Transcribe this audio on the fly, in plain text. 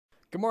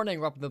Good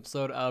morning, welcome to the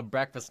episode of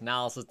Breakfast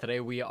Analysis. Today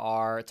we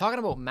are talking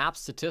about map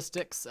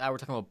statistics. We're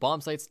talking about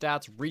Bombsite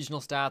stats,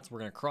 regional stats. We're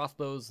going to cross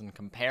those and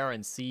compare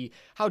and see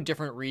how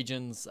different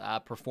regions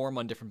perform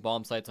on different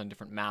bomb sites, on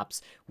different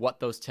maps, what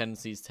those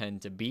tendencies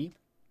tend to be.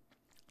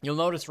 You'll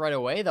notice right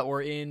away that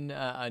we're in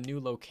a new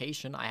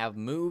location. I have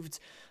moved.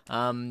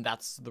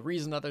 That's the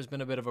reason that there's been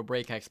a bit of a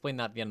break. I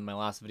explained that at the end of my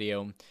last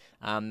video.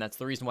 That's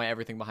the reason why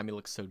everything behind me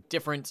looks so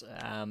different.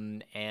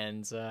 And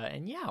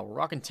yeah, we're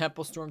rocking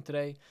Tempo Storm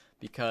today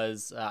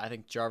because I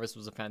think Jarvis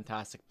was a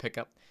fantastic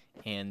pickup,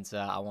 and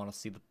I want to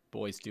see the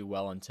boys do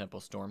well on Tempo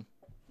Storm.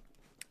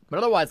 But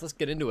otherwise, let's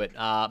get into it.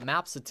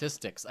 Map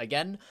statistics.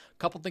 Again, a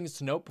couple things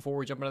to note before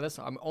we jump into this.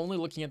 I'm only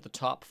looking at the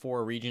top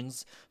 4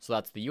 regions. So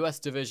that's the US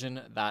division,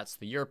 that's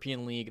the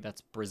European League,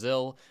 that's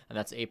Brazil, and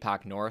that's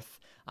APAC North.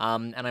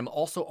 And I'm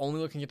also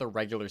only looking at the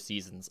regular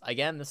seasons.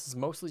 Again, this is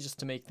mostly just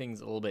to make things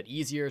a little bit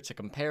easier to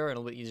compare and a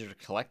little bit easier to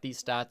collect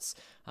these stats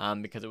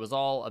because it was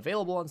all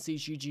available on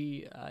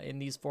CGG in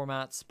these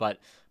formats, but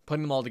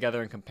putting them all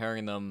together and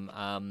comparing them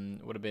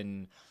would have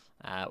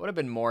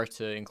been more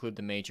to include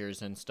the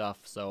majors and stuff,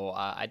 so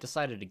I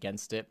decided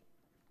against it.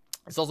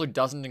 This also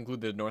doesn't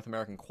include the North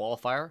American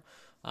qualifier,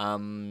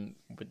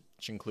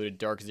 which included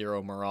Dark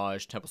Zero,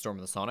 Mirage, Tempo Storm,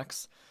 and the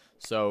Sonics.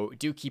 So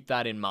do keep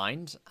that in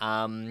mind.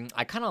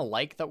 I kind of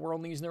like that we're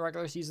only using the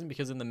regular season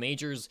because in the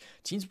majors,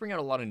 teams bring out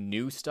a lot of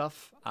new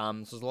stuff. So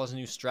there's a lot of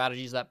new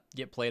strategies that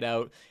get played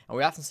out. And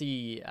we often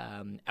see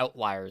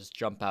outliers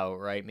jump out,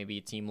 right? Maybe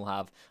a team will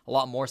have a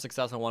lot more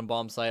success on one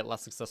bomb site,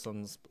 less success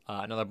on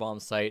another bomb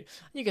site.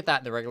 And you get that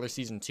in the regular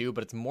season too,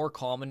 but it's more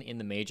common in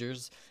the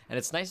majors. And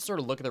it's nice to sort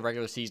of look at the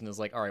regular season as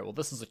like, all right, well,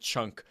 this is a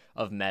chunk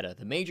of meta.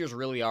 The majors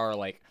really are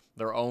like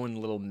their own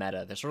little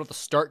meta. They're sort of the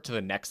start to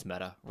the next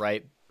meta,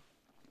 right?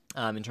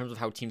 In terms of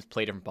how teams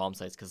play different bomb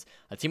sites, because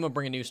a team will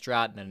bring a new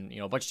strat, and then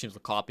a bunch of teams will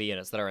copy, and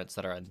et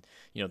cetera, and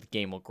the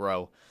game will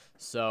grow.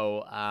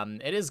 So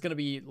it is going to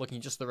be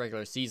looking just the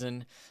regular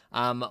season.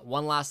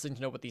 One last thing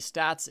to note with these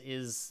stats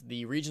is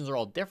the regions are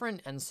all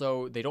different, and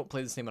so they don't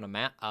play the same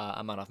amount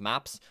of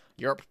maps.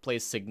 Europe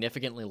plays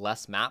significantly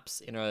less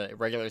maps in a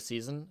regular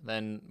season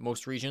than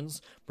most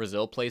regions.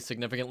 Brazil plays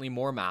significantly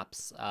more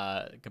maps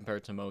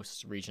compared to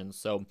most regions.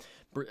 So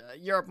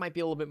Europe might be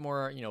a little bit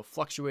more,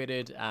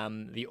 fluctuated.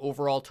 The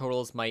overall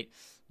totals might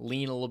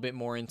lean a little bit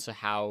more into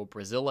how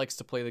Brazil likes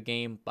to play the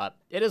game, but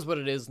it is what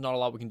it is. Not a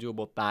lot we can do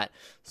about that.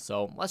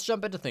 So let's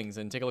jump into things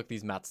and take a look at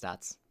these map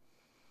stats.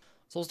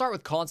 So we'll start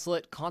with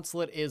Consulate.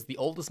 Consulate is the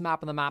oldest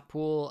map in the map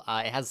pool.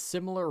 It has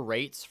similar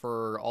rates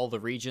for all the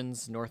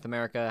regions. North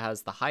America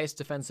has the highest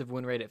defensive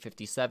win rate at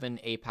 57.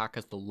 APAC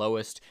has the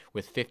lowest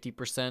with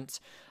 50%.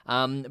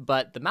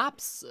 But the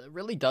maps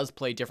really does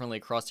play differently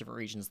across different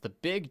regions. The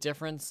big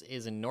difference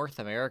is in North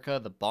America,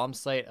 the bomb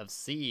site of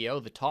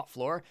CEO, the top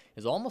floor,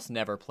 is almost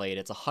never played.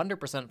 It's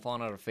 100%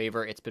 fallen out of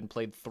favor. It's been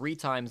played 3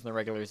 times in the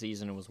regular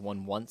season and was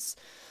won once.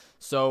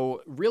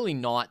 So really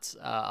not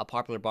a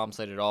popular bomb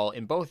site at all.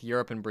 In both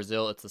Europe and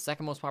Brazil, it's the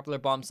second most popular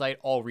bomb site.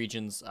 All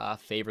regions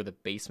favor the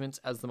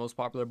basement as the most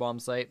popular bomb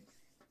site.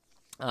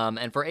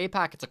 And for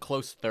APAC, it's a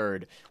close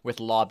third, with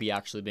Lobby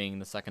actually being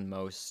the second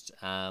most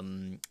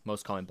common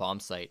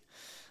bomb site.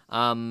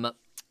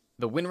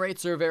 The win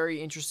rates are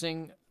very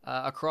interesting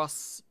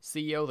across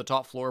CEO, the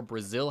top floor.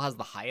 Brazil has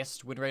the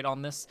highest win rate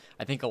on this.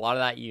 I think a lot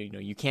of that,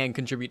 you can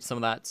contribute some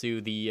of that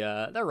to the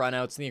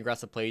runouts and the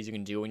aggressive plays you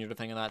can do when you're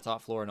defending on that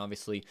top floor. And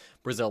obviously,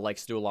 Brazil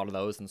likes to do a lot of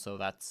those, and so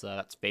that's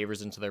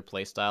favors into their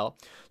play style.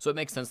 So it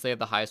makes sense they have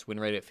the highest win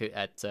rate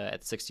at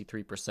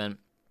 63%.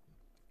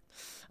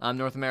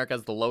 North America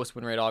has the lowest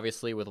win rate,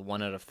 obviously, with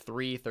 1 out of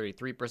 3,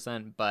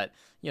 33%. But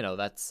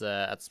that's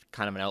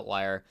kind of an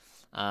outlier.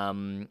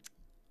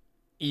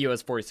 EU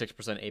has 46%,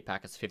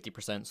 APAC has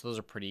 50%, so those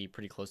are pretty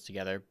close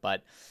together.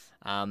 But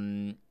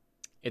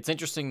it's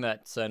interesting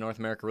that North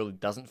America really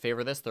doesn't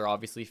favor this. They're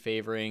obviously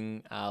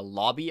favoring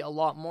Lobby a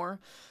lot more.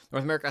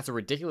 North America has a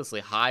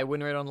ridiculously high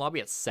win rate on Lobby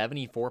at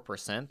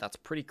 74%. That's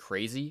pretty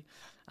crazy.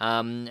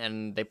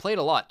 And they played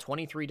a lot,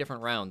 23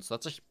 different rounds. So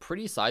that's a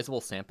pretty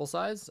sizable sample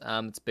size.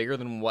 It's bigger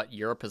than what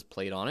Europe has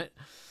played on it.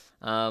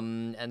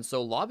 And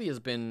so Lobby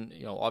has been,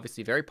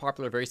 obviously very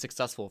popular, very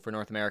successful for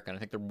North America. And I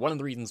think one of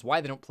the reasons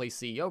why they don't play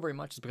CEO very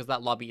much is because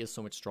that Lobby is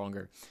so much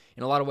stronger.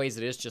 In a lot of ways,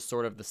 it is just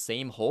sort of the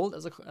same hold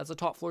as a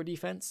top floor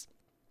defense.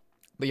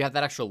 But you have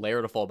that extra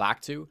layer to fall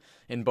back to.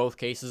 In both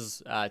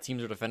cases,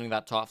 teams are defending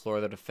that top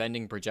floor. They're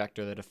defending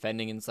Projector. They're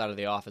defending inside of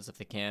the office if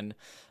they can.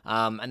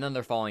 And then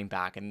they're falling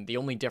back. And the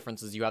only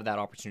difference is you have that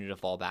opportunity to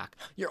fall back.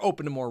 You're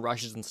open to more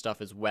rushes and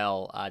stuff as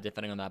well,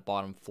 defending on that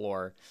bottom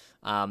floor.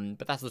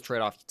 But that's the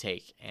trade-off you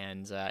take.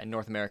 And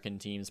North American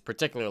teams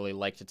particularly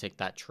like to take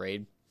that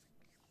trade.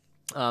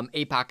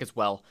 APAC as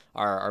well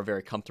are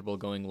very comfortable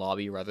going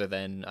Lobby rather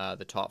than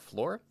the top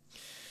floor.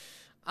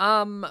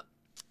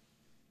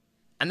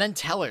 And then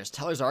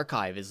Teller's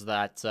Archive is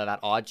that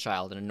odd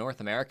child, and in North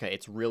America,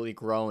 it's really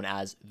grown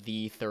as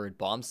the third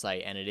bomb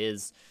site, and it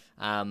is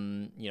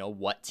you know,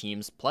 what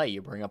teams play.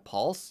 You bring a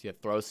pulse, you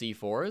throw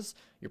C4s,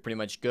 you're pretty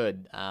much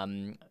good.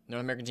 North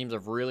American teams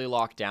have really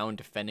locked down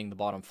defending the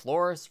bottom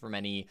floors from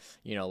any,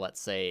 you know,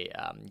 let's say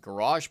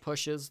garage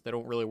pushes. They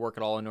don't really work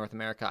at all in North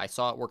America. I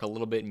saw it work a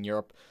little bit in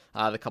Europe.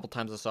 The couple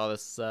times I saw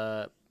this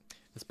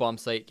bomb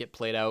site get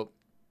played out.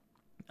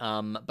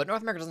 But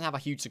North America doesn't have a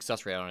huge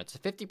success rate on it. It's a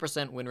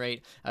 50% win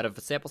rate out of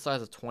a sample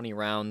size of 20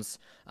 rounds.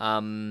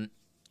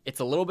 It's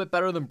a little bit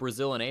better than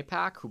Brazil and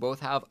APAC, who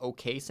both have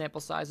okay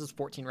sample sizes.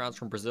 14 rounds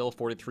from Brazil,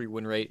 43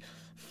 win rate.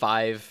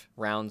 5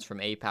 rounds from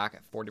APAC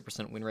at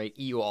 40% win rate.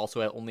 EU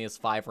also only has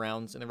 5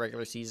 rounds in the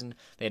regular season.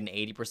 They had an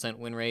 80%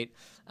 win rate.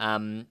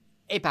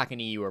 APAC and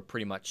EU are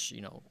pretty much,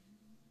 you know,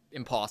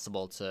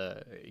 impossible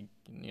to,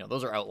 you know,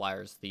 those are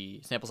outliers.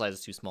 The sample size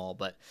is too small,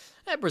 but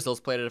Brazil's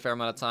played it a fair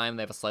amount of time.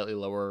 They have a slightly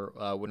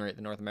lower win rate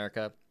than North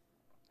America.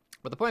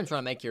 But the point I'm trying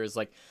to make here is,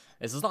 like,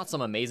 this is not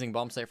some amazing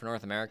bomb site for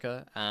North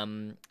America,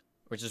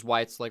 which is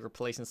why it's like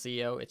replacing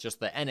CEO. It's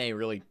just the NA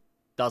really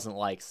doesn't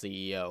like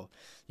CEO.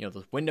 You know,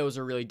 the windows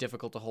are really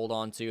difficult to hold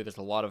on to. There's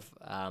a lot of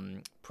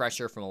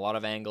pressure from a lot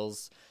of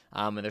angles,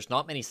 and there's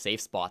not many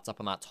safe spots up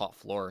on that top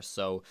floor.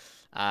 So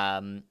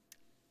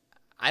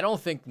I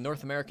don't think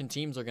North American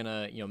teams are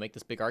gonna, you know, make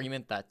this big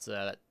argument that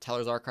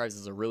Teller's Archives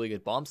is a really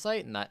good bomb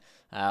site and that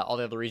all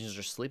the other regions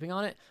are sleeping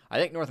on it. I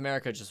think North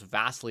America just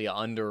vastly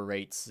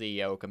underrates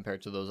CEO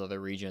compared to those other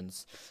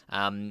regions.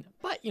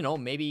 But, you know,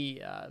 maybe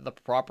the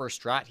proper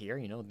strat here,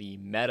 you know, the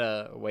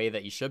meta way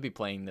that you should be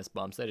playing this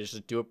bomb site is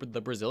just do what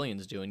the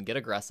Brazilians do and get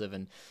aggressive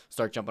and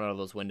start jumping out of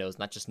those windows.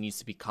 And that just needs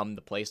to become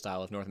the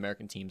playstyle of North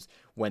American teams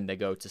when they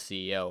go to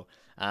CEO.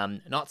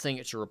 Not saying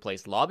it should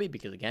replace lobby,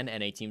 because again,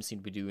 NA teams seem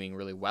to be doing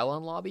really well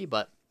on lobby,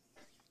 but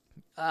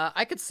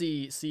I could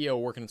see CEO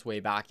working its way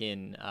back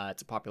in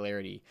to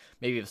popularity,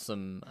 maybe if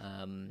some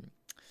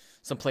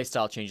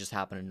playstyle changes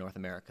happen in North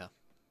America.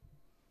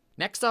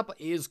 Next up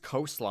is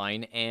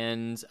Coastline,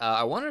 and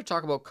I wanted to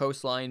talk about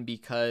Coastline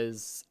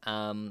because,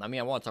 I mean,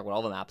 I want to talk about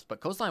all the maps, but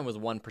Coastline was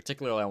one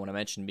particularly I want to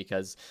mention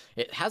because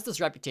it has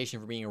this reputation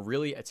for being a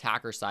really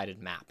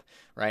attacker-sided map,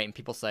 right? And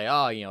people say,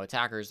 oh, you know,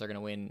 attackers are going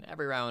to win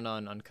every round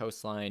on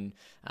Coastline.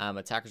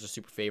 Attackers are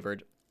super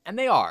favored, and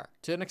they are.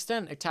 To an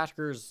extent,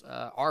 attackers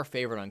are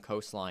favored on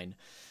Coastline,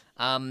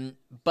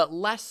 but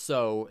less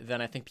so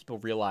than I think people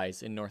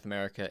realize in North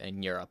America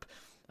and Europe.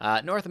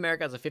 North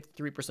America has a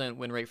 53%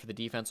 win rate for the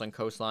defense on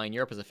Coastline.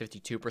 Europe has a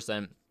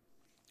 52%.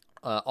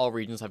 All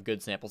regions have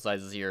good sample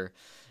sizes here.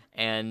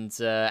 And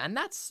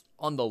that's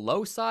on the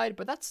low side,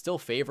 but that's still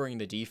favoring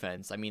the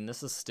defense. I mean,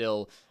 this is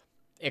still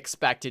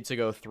expected to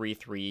go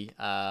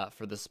 3-3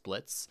 for the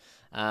splits.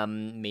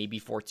 Maybe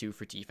 4-2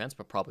 for defense,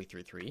 but probably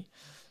 3-3.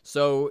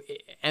 So,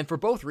 and for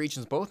both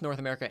regions, both North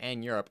America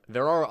and Europe,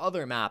 there are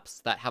other maps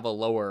that have a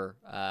lower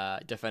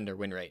defender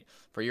win rate.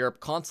 For Europe,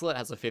 Consulate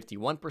has a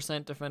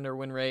 51% defender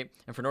win rate,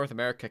 and for North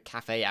America,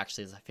 Cafe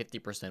actually has a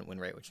 50% win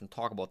rate, which we'll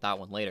talk about that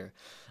one later.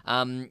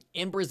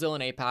 In Brazil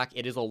and APAC,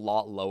 it is a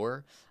lot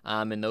lower.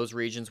 In those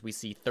regions, we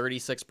see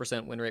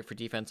 36% win rate for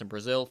defense in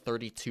Brazil,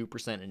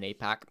 32% in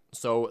APAC.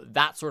 So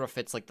that sort of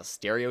fits like the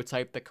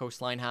stereotype that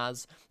Coastline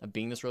has of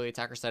being this really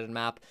attacker-sided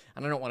map.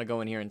 And I don't want to go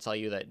in here and tell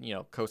you that, you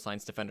know,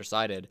 Coastline's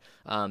defender-sided,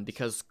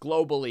 because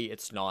globally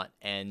it's not.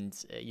 And,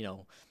 you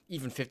know,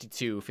 even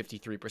 52,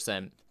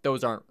 53%,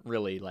 those aren't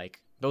really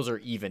like, those are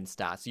even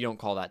stats. You don't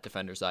call that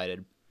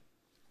defender-sided.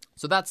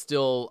 So that's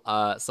still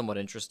somewhat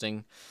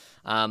interesting.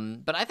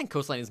 But I think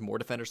Coastline is more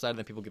defender-sided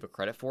than people give it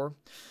credit for.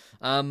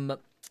 Another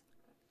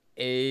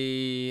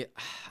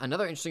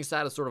interesting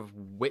stat is sort of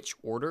which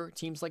order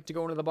teams like to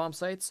go into the bomb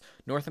sites.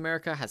 North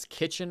America has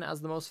Kitchen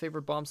as the most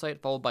favored bomb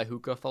site, followed by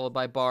Hookah, followed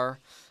by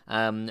Bar.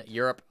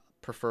 Europe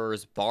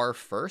prefers Bar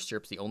first.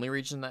 Europe's the only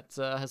region that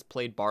has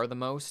played Bar the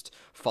most,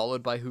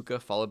 followed by Hookah,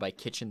 followed by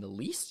Kitchen the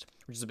least,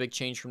 which is a big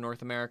change from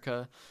North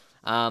America.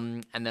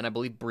 And then I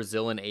believe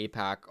Brazil and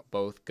APAC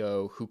both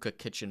go Hookah,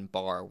 Kitchen,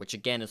 Bar, which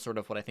again is sort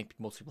of what I think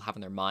most people have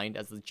in their mind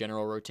as the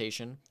general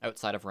rotation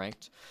outside of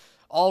ranked.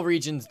 All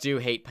regions do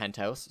hate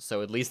Penthouse,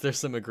 so at least there's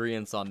some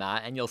agreements on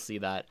that, and you'll see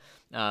that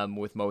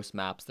with most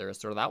maps. There is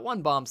sort of that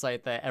one bomb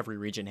site that every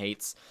region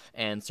hates,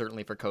 and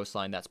certainly for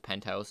Coastline, that's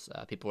Penthouse.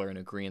 People are in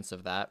agreement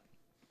of that.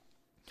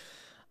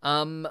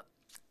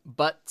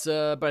 But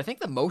I think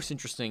the most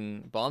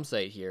interesting bomb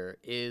site here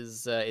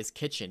is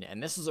Kitchen,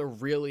 and this is a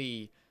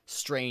really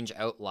strange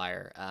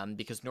outlier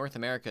because North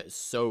America is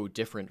so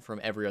different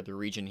from every other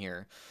region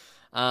here.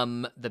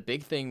 The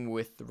big thing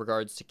with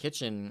regards to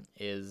Kitchen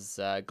is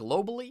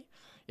globally,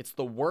 it's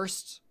the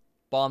worst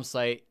bomb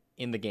site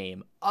in the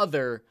game,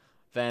 other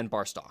than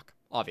Barstock,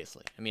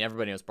 obviously. I mean,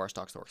 everybody knows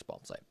Barstock's the worst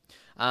bomb site.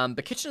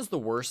 But Kitchen is the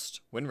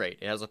worst win rate.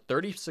 It has a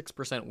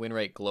 36% win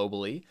rate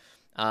globally.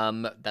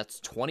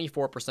 That's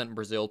 24% in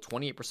Brazil,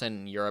 28%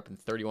 in Europe, and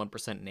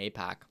 31% in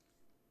APAC.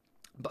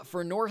 But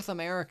for North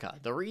America,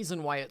 the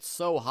reason why it's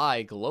so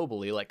high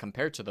globally, like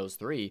compared to those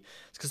three,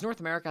 is because North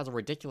America has a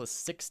ridiculous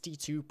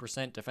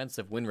 62%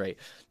 defensive win rate.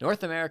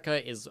 North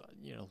America is,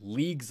 you know,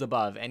 leagues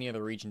above any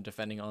other region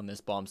defending on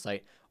this bomb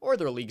site, or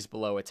they're leagues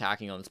below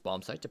attacking on this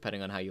bomb site,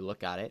 depending on how you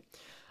look at it.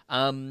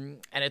 And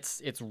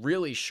it's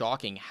really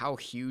shocking how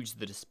huge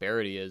the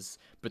disparity is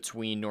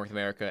between North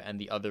America and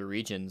the other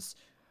regions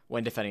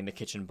when defending the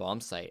kitchen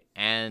bomb site.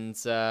 And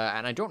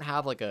I don't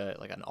have like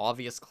an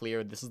obvious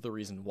clear this is the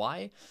reason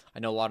why. I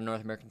know a lot of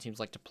North American teams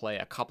like to play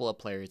a couple of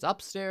players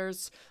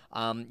upstairs.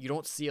 You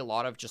don't see a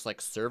lot of just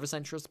like service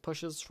entrance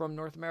pushes from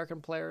North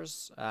American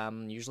players.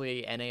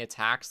 Usually NA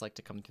attacks like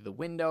to come through the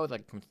window, they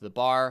like to come through the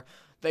bar.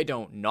 They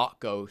don't not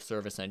go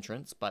service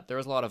entrance, but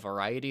there's a lot of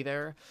variety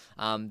there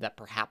that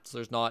perhaps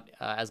there's not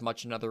as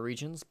much in other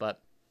regions,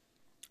 but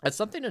it's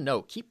something to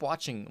note. Keep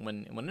watching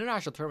when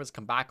international tournaments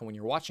come back, and when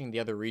you're watching the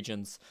other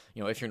regions,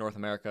 if you're North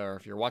America, or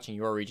if you're watching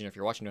your region, if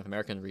you're watching North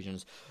American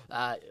regions,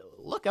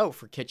 look out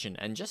for kitchen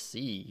and just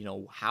see,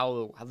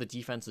 how the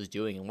defense is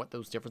doing and what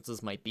those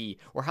differences might be,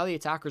 or how the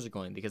attackers are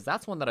going, because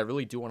that's one that I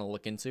really do want to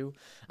look into.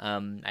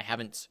 I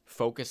haven't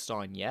focused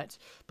on yet,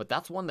 but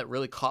that's one that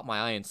really caught my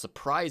eye and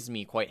surprised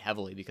me quite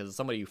heavily, because as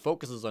somebody who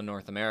focuses on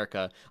North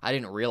America, I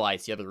didn't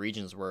realize the other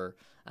regions were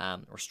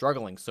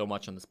struggling so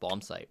much on this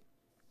bomb site.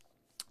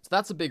 So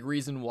that's a big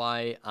reason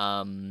why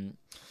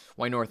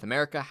North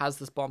America has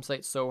this bomb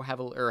site so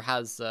heavily, or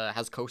has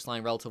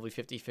coastline relatively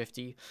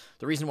 50-50.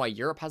 The reason why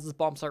Europe has this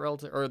bomb site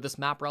this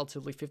map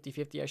relatively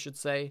 50-50, I should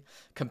say,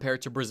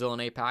 compared to Brazil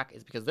and APAC,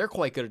 is because they're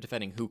quite good at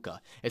defending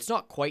hookah. It's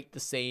not quite the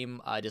same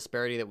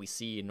disparity that we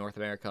see in North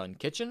America and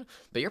kitchen,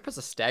 but Europe has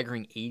a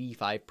staggering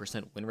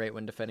 85% win rate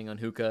when defending on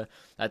hookah.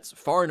 That's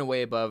far and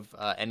away above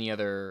any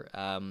other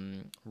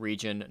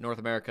region. North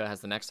America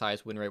has the next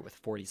highest win rate with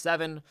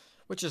 47,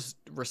 which is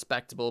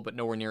respectable, but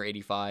nowhere near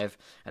 85.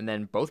 And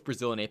then both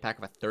Brazil and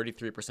APAC have a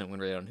 33% win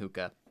rate on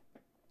hookah.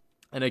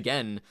 And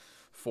again,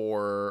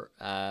 for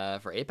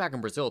APAC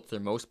and Brazil, it's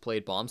their most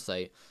played bomb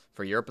site.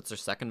 For Europe, it's their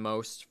second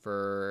most.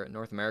 For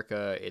North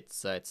America,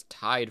 it's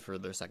tied for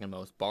their second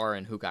most. Bar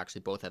and hookah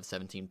actually both have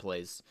 17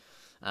 plays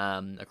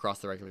across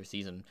the regular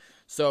season.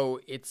 So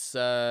it's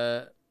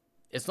not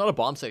a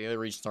bomb site the other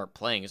regions aren't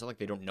playing. It's not like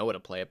they don't know how to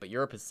play it, but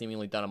Europe has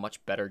seemingly done a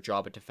much better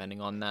job at defending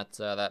on that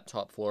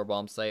top floor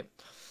bomb site.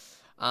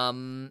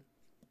 And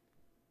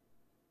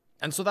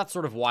so that's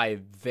sort of why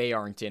they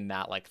aren't in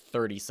that like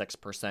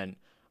 36%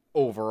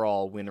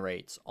 overall win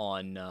rates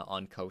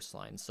on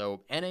coastline.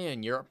 So NA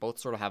and Europe both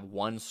sort of have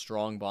one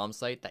strong bomb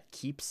site that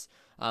keeps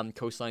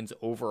coastline's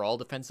overall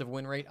defensive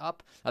win rate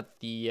up that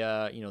the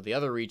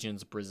other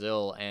regions,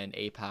 Brazil and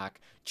APAC,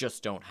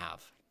 just don't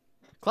have.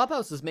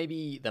 Clubhouse is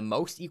maybe the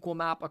most equal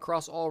map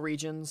across all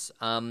regions.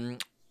 The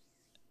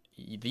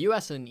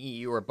US and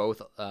EU are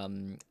both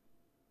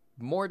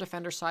more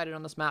defender-sided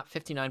on this map,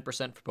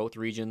 59% for both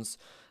regions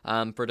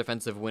for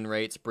defensive win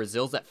rates.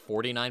 Brazil's at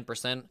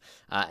 49%,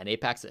 and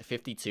APAC's at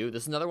 52%.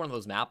 This is another one of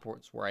those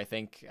maps where I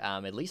think,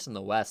 at least in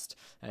the West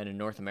and in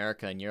North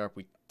America and Europe,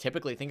 we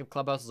typically think of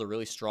Clubhouse as a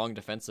really strong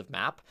defensive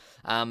map.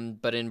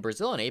 But in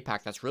Brazil and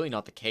APAC, that's really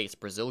not the case.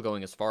 Brazil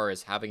going as far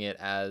as having it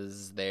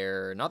as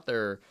not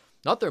their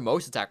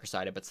most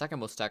attacker-sided, but second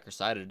most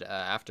attacker-sided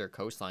after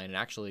coastline, and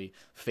actually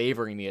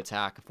favoring the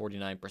attack,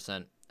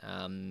 49%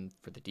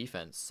 for the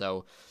defense.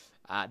 So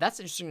that's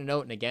interesting to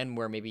note, and again,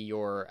 where maybe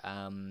your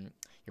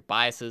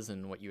biases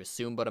and what you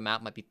assume about a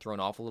map might be thrown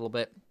off a little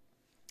bit.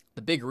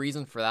 The big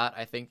reason for that,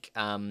 I think,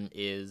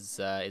 is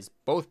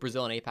both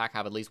Brazil and APAC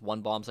have at least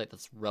one bomb site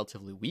that's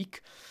relatively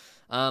weak.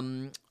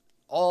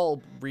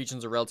 All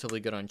regions are relatively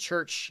good on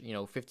church,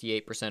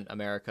 58%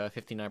 America,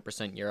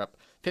 59% Europe,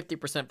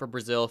 50% for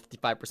Brazil,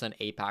 55%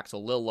 APAC, so a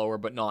little lower,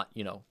 but not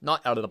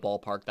out of the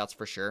ballpark, that's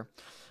for sure.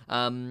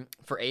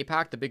 For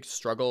APAC, the big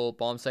struggle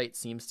bomb site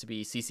seems to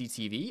be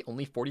CCTV,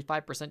 only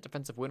 45%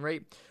 defensive win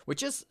rate,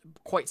 which is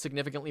quite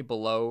significantly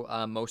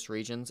below most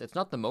regions. It's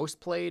not the most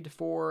played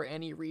for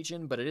any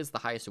region, but it is the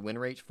highest win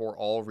rate for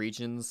all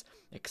regions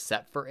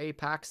except for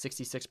APAC,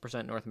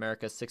 66% North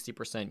America,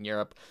 60%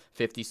 Europe,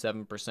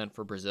 57%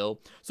 for Brazil.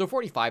 So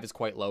 45 is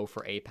quite low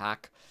for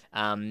APAC.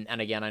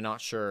 And again, I'm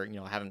not sure,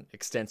 I haven't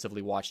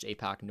extensively watched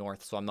APAC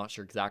North, so I'm not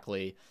sure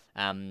exactly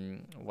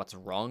what's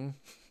wrong.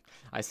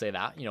 I say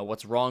that,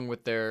 what's wrong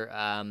with their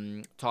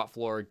top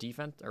floor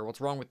defense, or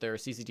what's wrong with their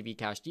CCTV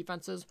cache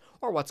defenses,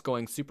 or what's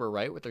going super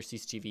right with their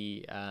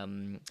CCTV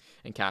and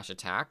cache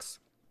attacks.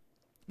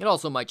 It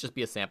also might just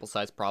be a sample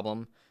size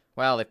problem.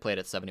 Well, they've played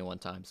it 71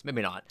 times.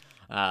 Maybe not.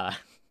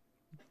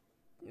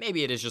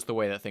 Maybe it is just the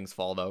way that things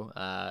fall, though,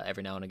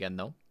 every now and again,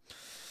 though.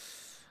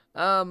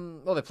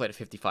 Well, they played it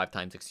 55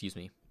 times, excuse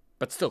me,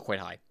 but still quite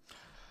high.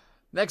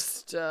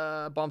 Next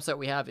bomb site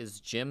we have is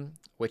Gym,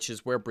 which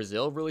is where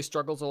Brazil really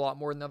struggles a lot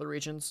more than other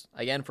regions.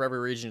 Again, for every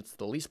region, it's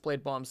the least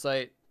played bomb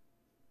site,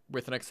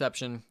 with an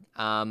exception.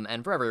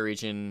 And for every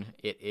region,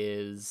 it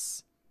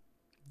is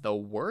the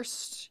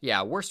worst.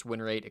 Yeah, worst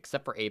win rate,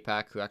 except for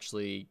APAC, who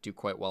actually do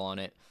quite well on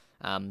it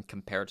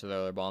compared to the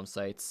other bomb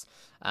sites.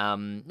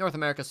 North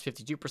America is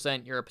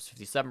 52%, Europe is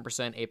 57%,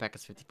 APAC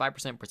is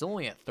 55%, Brazil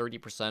only at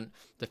 30%,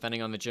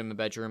 defending on the Gym and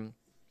bedroom.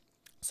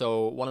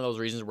 So one of those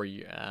regions where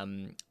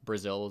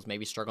Brazil is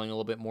maybe struggling a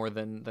little bit more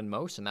than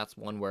most, and that's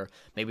one where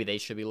maybe they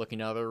should be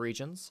looking at other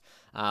regions.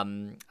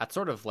 That's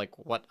sort of like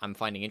what I'm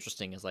finding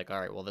interesting is like, all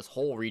right, well, this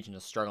whole region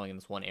is struggling in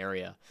this one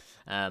area.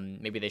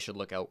 Maybe they should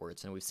look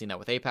outwards, and we've seen that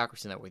with APAC, we've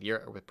seen that with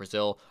Europe, with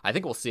Brazil. I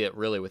think we'll see it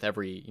really with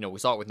every, we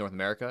saw it with North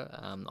America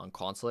on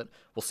consulate.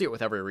 We'll see it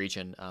with every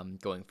region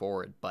going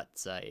forward. But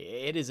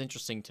it is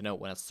interesting to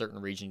note when a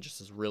certain region just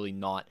is really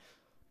not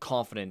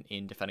confident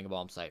in defending a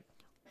bomb site,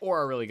 or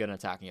are really good at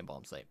attacking a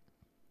bomb site.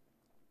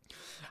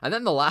 And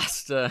then the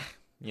last,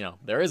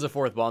 there is a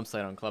fourth bomb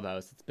site on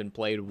Clubhouse. It's been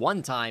played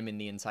one time in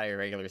the entire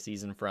regular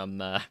season from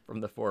the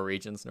 4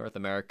 regions, North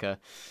America.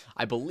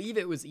 I believe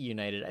it was E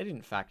United. I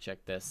didn't fact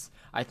check this.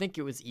 I think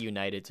it was E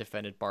United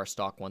defended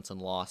Barstock once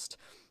and lost.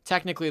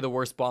 Technically the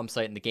worst bomb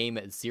site in the game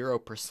at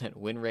 0%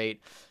 win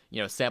rate.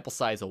 Sample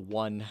size of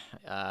 1.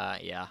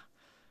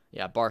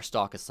 Yeah,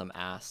 Barstock is some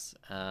ass,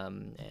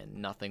 and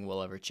nothing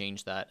will ever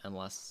change that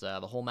unless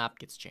the whole map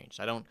gets changed.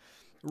 I don't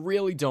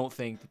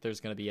think that there's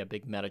going to be a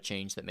big meta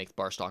change that makes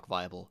Barstock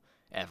viable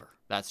ever.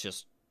 That's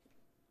just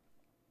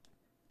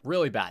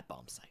really bad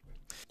bomb site.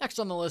 Next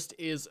on the list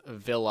is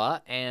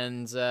Villa,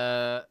 and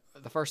the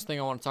first thing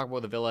I want to talk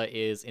about the Villa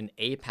is in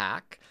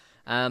APAC.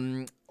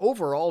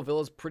 Overall,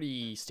 Villa's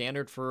pretty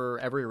standard for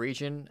every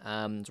region.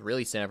 It's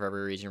really standard for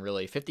every region,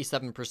 really.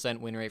 57%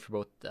 win rate for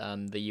both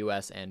the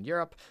US and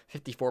Europe,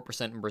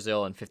 54% in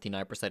Brazil, and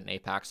 59% in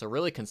APAC, so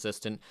really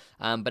consistent.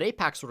 But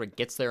APAC sort of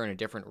gets there in a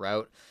different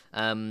route.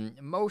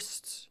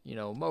 Most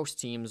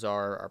teams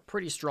are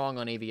pretty strong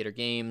on Aviator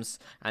games,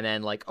 and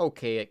then like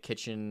okay at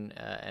Kitchen,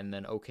 and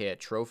then okay at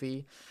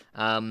Trophy.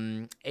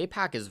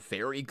 APAC is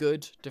very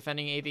good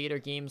defending Aviator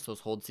games.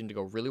 Those holds seem to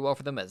go really well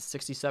for them at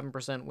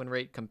 67% win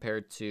rate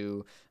compared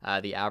to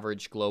the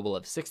average global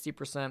of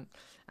 60%,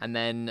 and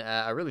then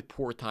a really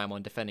poor time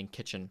on defending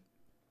Kitchen,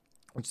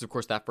 which is of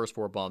course that first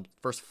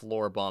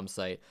floor bomb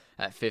site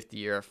at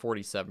 50 or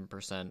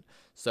 47%.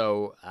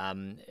 So a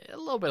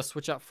little bit of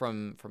switch up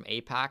from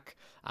APAC,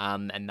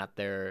 and that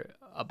they're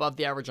above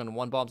the average on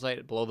one bomb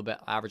site, below the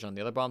average on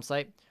the other bomb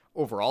site.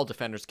 Overall,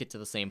 defenders get to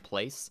the same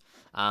place,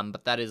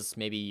 but that is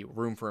maybe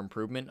room for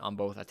improvement on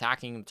both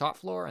attacking the top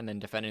floor and then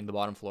defending the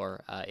bottom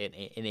floor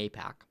in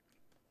APAC.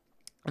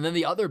 And then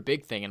the other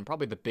big thing, and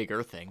probably the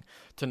bigger thing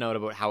to note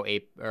about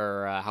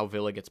how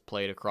Villa gets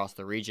played across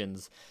the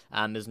regions,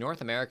 is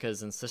North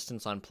America's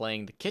insistence on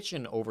playing the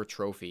Kitchen over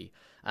Trophy.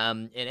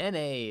 In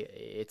NA,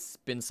 it's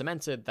been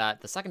cemented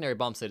that the secondary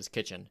bomb site is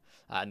Kitchen,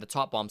 and the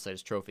top bomb site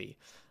is Trophy.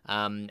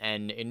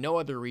 And in no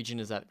other region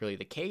is that really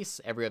the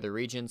case. Every other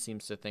region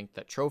seems to think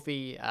that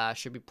Trophy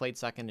should be played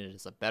second. It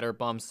is a better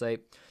bomb site.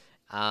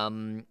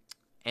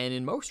 And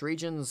in most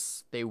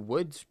regions, they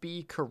would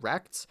be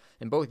correct.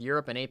 In both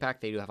Europe and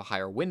APAC, they do have a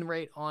higher win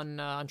rate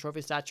on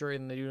Trophy Stature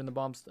than they do on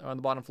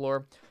the bottom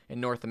floor.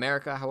 In North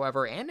America,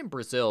 however, and in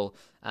Brazil,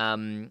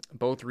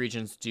 both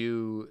regions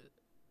do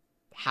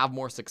have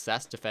more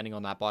success defending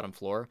on that bottom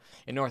floor.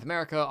 In North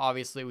America,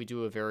 obviously, we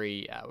do a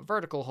very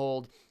vertical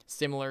hold,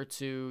 similar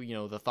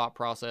to, the thought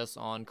process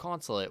on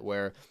Consulate,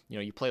 where,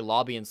 you play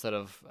lobby instead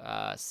of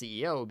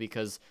CEO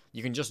because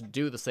you can just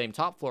do the same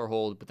top floor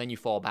hold, but then you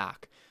fall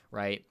back,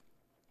 right?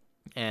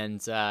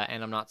 And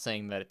I'm not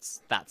saying that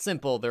it's that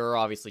simple. There are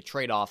obviously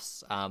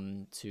trade-offs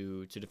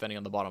to defending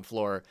on the bottom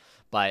floor,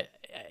 but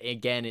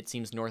again, it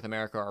seems North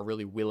America are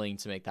really willing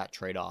to make that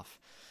trade-off.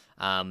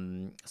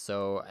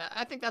 So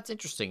I think that's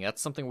interesting.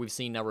 That's something we've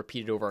seen now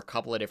repeated over a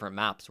couple of different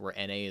maps where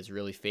NA is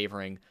really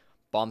favoring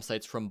bomb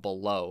sites from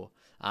below,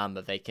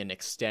 that they can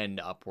extend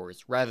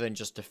upwards rather than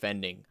just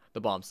defending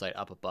the bomb site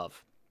up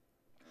above.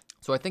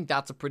 So I think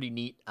that's a pretty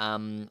neat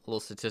little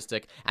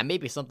statistic, and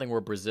maybe something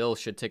where Brazil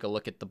should take a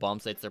look at the bomb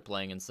sites they're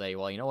playing and say,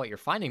 well, you know what, you're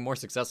finding more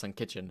success on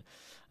Kitchen.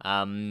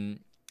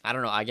 I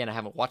don't know. Again, I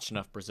haven't watched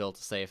enough Brazil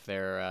to say if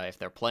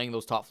they're playing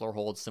those top floor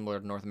holds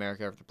similar to North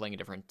America, or if they're playing a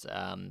different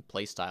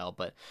play style.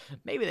 But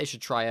maybe they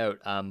should try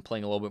out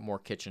playing a little bit more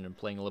Kitchen and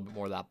playing a little bit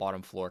more of that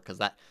bottom floor, because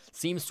that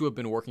seems to have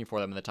been working for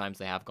them in the times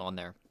they have gone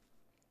there.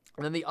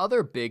 And then the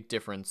other big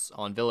difference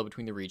on Villa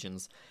between the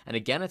regions, and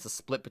again, it's a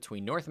split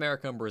between North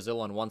America and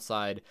Brazil on one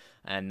side,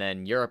 and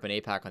then Europe and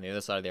APAC on the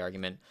other side of the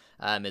argument,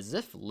 is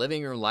if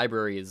Living Room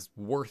Library is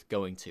worth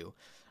going to.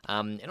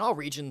 In all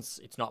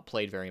regions, it's not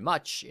played very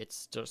much.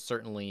 It's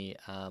certainly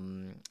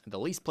the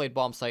least played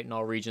bomb site in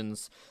all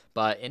regions,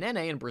 but in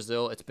NA and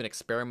Brazil, it's been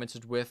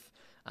experimented with.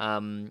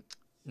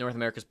 North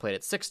America's played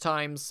it 6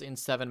 times in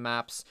 7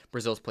 maps.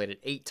 Brazil's played it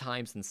 8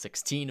 times in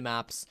 16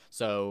 maps.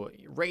 So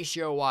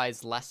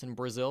ratio-wise, less in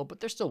Brazil, but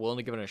they're still willing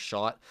to give it a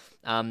shot.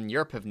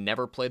 Europe have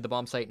never played the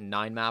bomb site in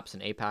 9 maps,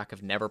 and APAC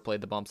have never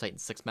played the bomb site in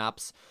 6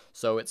 maps.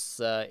 So it's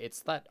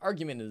that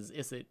argument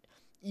is it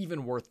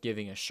even worth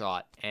giving a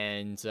shot?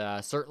 And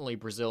certainly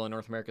Brazil and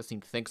North America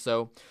seem to think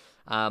so.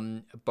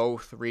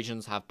 Both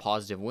regions have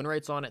positive win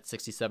rates on it,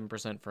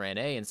 67% for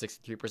NA and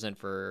 63%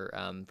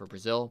 for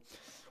Brazil.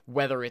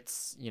 Whether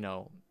it's,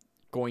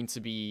 going to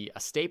be a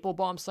staple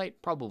bomb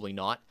site, probably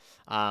not.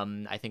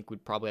 I think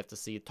we'd probably have to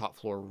see top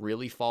floor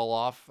really fall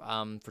off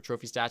for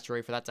trophy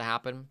statuary for that to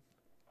happen.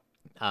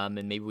 and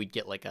maybe we'd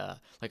get like a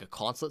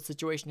consulate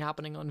situation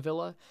happening on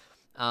Villa.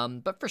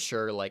 But for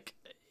sure, like,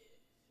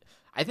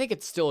 I think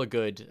it's still a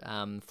good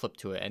flip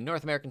to it. And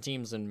North American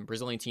teams and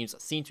Brazilian teams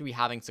seem to be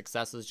having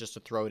successes just to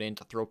throw it in,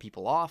 to throw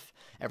people off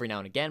every now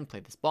and again,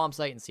 play this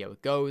Bombsite and see how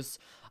it goes.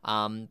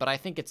 But I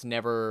think it's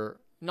never,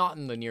 not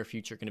in the near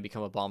future, going to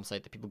become a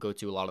Bombsite that people go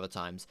to a lot of the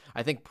times.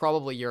 I think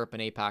probably Europe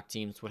and APAC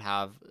teams would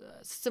have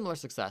similar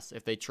success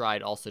if they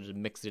tried also to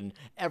mix it in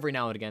every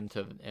now and again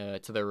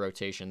to their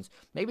rotations.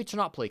 Maybe to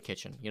not play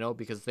Kitchen, you know,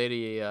 because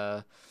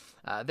their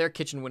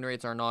Kitchen win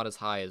rates are not as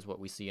high as what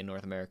we see in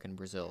North America and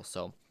Brazil.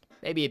 So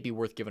maybe it'd be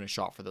worth giving a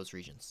shot for those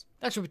regions.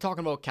 Next, we'll be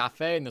talking about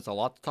Cafe, and there's a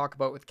lot to talk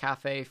about with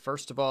Cafe.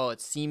 First of all,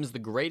 it seems the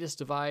greatest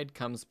divide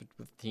comes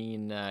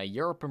between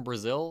Europe and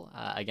Brazil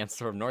against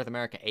sort of North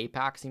America.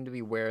 APAC seem to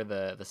be where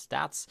the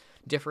stats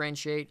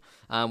differentiate,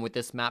 with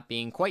this map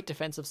being quite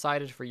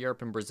defensive-sided for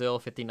Europe and Brazil,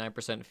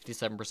 59% and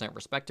 57%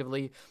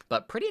 respectively,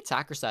 but pretty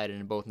attacker-sided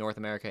in both North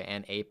America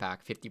and APAC,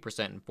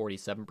 50% and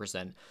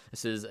 47%.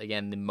 This is,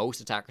 again, the most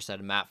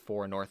attacker-sided map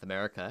for North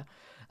America.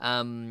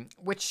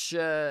 Which,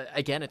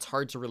 again, it's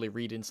hard to really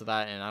read into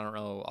that, and I don't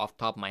know off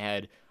the top of my head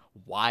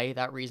why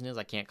that reason is.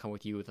 I can't come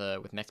with you with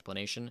an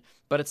explanation,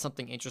 but it's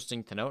something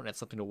interesting to note, and it's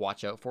something to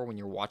watch out for when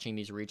you're watching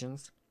these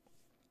regions.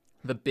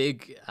 The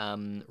big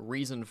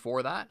reason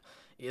for that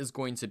is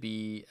going to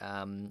be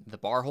the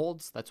bar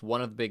holds. That's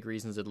one of the big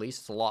reasons, at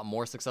least. It's a lot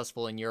more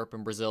successful in Europe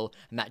and Brazil,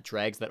 and that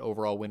drags that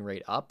overall win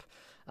rate up.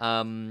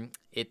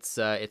 It's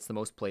the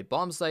most played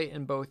Bombsite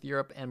in both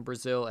Europe and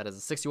Brazil. It has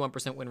a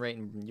 61% win rate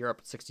in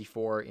Europe,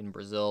 64% in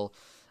Brazil.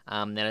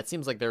 And it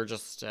seems like they're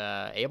just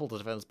able to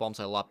defend this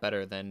Bombsite a lot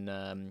better than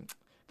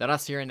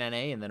us here in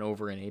NA and then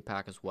over in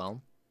APAC as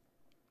well.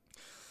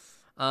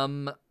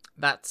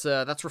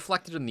 That's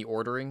reflected in the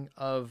ordering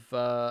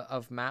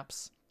of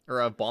maps,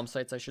 or of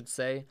Bombsites, I should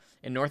say.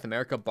 In North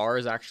America, Bar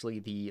is actually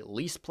the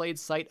least played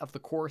site of the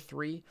core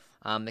three.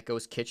 That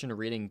goes Kitchen,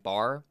 Reading,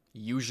 Bar.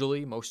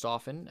 Usually, most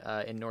often,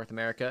 in North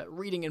America,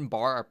 Reading and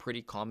Bar are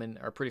pretty common,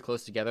 are pretty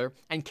close together,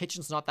 and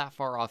Kitchen's not that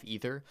far off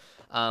either.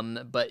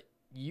 But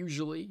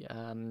usually,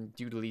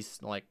 due to these,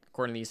 like,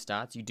 according to these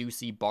stats, you do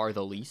see Bar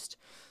the least.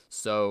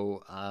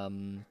 So,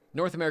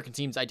 North American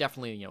teams, I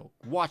definitely, you know,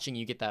 watching,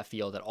 you get that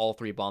feel that all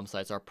three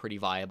Bombsites are pretty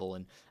viable,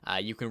 and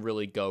you can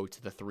really go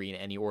to the three in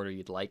any order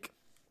you'd like.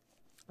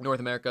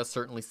 North America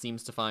certainly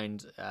seems to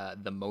find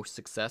the most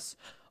success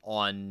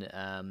on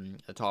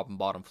the top and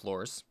bottom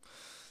floors.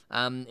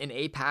 In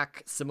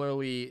APAC,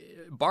 similarly,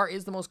 Bar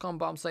is the most common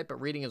Bombsite,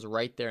 but Reading is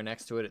right there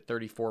next to it at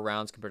 34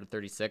 rounds compared to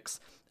 36.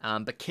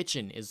 But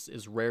Kitchen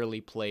is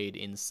rarely played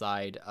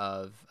inside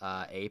of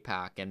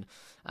APAC.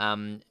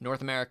 And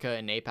North America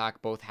and APAC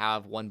both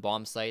have one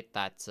Bombsite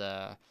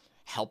that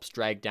helps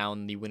drag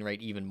down the win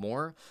rate even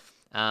more.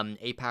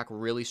 APAC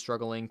really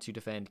struggling to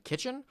defend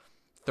Kitchen.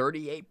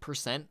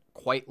 38%,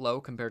 quite low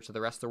compared to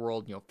the rest of the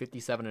world. You know,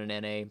 57 in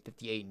NA,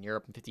 58 in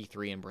Europe, and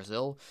 53 in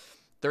Brazil.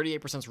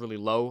 38% is really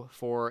low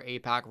for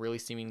APAC, really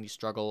seemingly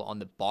struggle on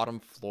the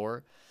bottom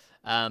floor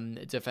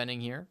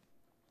defending here.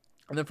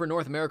 And then for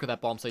North America,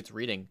 that Bombsite's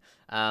Reading.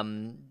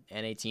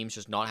 NA teams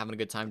just not having a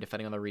good time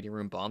defending on the Reading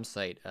Room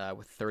Bombsite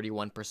with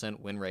 31%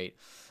 win rate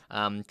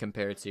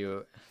compared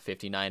to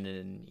 59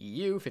 in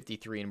EU,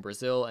 53 in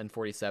Brazil, and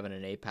 47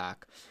 in APAC.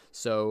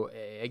 So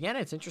again,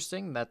 it's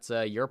interesting that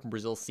Europe and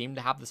Brazil seem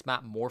to have this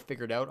map more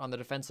figured out on the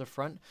defensive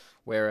front,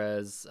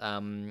 whereas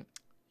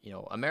you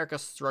know, America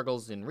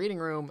struggles in Reading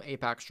Room,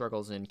 APAC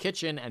struggles in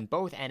Kitchen, and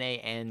both NA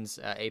and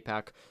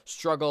APAC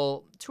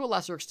struggle to a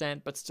lesser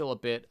extent, but still a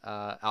bit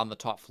on the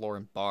top floor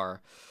in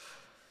Bar.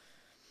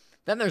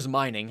 Then there's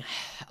Mining,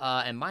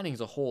 and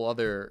Mining's a whole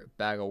other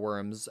bag of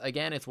worms.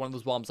 Again, it's one of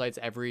those Bombsites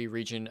every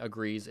region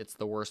agrees it's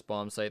the worst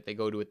Bombsite. They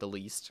go to it the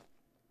least.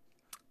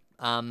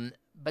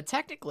 But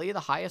technically, the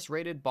highest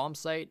rated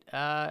Bombsite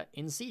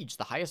in Siege,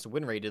 the highest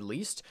win rate at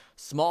least.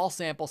 Small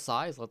sample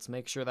size. Let's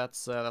make sure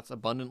that's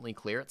abundantly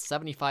clear. It's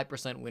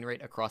 75% win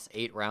rate across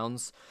 8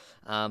 rounds.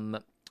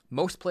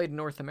 Most played in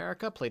North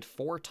America, played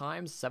 4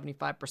 times,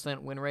 75%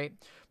 win rate.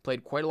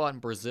 Played quite a lot in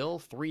Brazil,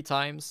 3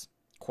 times,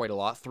 quite a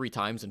lot, 3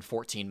 times in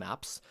 14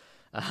 maps.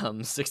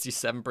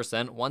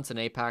 67%, once in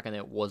APAC, and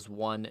it was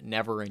 1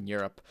 never in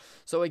Europe.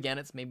 So again,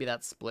 it's maybe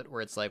that split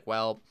where it's like,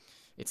 well,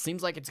 it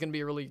seems like it's going to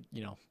be really,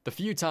 you know, the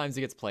few times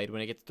it gets played,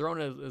 when it gets thrown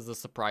as a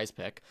surprise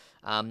pick.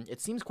 It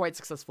seems quite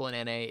successful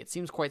in NA. It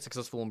seems quite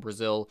successful in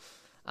Brazil.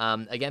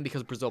 Again,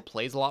 because Brazil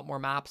plays a lot more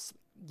maps,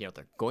 you know,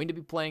 they're going to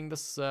be playing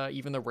this,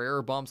 even the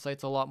rarer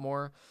Bombsites a lot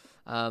more.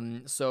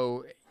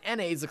 So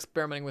NA is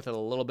experimenting with it a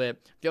little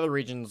bit. The other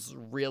regions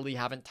really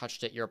haven't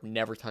touched it. Europe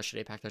never touched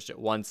it. APAC touched it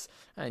once.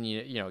 And,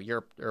 you know,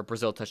 Europe or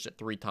Brazil touched it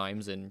 3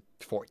 times in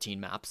 14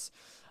 maps.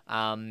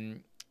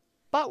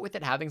 But with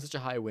it having such a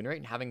high win rate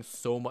and having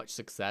so much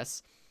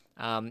success,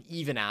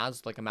 even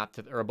as like a map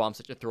or a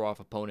Bombsite to throw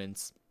off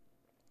opponents,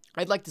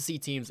 I'd like to see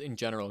teams in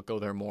general go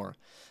there more.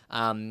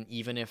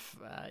 Even if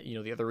you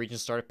know, the other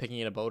regions started picking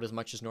it about as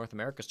much as North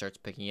America starts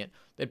picking it,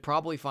 they'd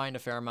probably find a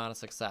fair amount of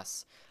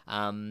success.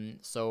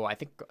 So I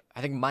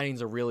think Mining's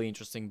a really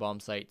interesting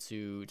Bombsite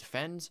to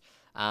defend.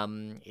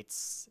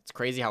 It's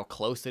crazy how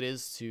close it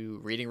is to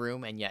Reading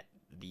Room, and yet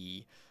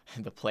the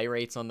play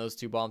rates on those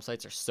two bomb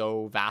sites are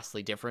so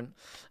vastly different.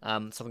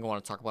 Something I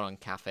want to talk about on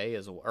Cafe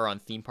or on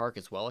Theme Park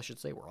as well, I should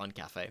say. We're on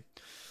Cafe.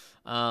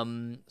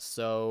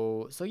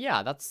 So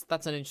yeah, that's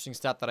an interesting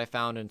stat that I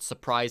found and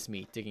surprised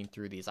me digging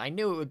through these. I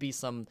knew it would be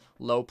some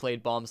low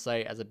played bomb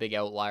site as a big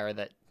outlier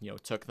that,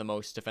 took the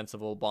most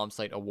defensible bomb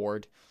site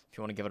award, if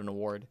you want to give it an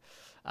award.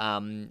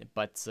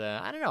 But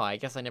I don't know. I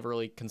guess I never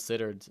really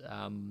considered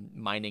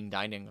mining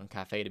dining on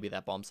Cafe to be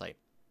that bomb site.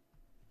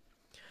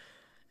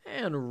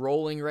 And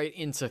rolling right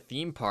into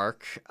Theme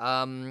Park,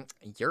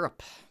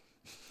 Europe.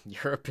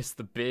 Europe is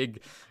the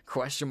big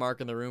question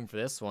mark in the room for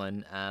this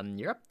one.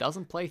 Europe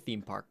doesn't play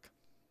Theme Park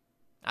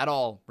at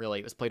all, really.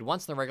 It was played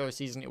once in the regular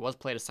season. It was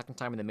played a second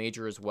time in the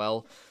major as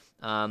well.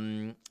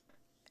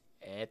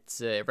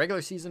 It's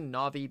regular season,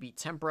 Na'Vi beat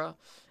Tempera,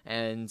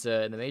 and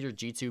in the major,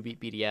 G2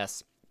 beat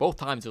BDS. Both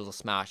times it was a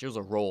smash. It was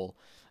a roll.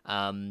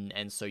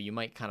 And so you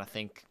might kind of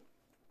think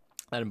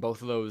that in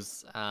both of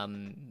those,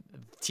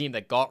 team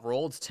that got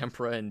rolled,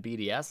 Tempera and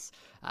BDS,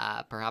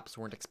 perhaps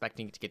weren't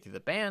expecting to get through the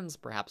bans,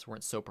 perhaps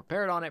weren't so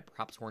prepared on it,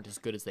 perhaps weren't as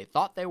good as they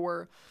thought they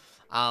were.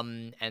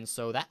 And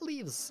so that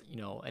leaves,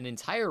 an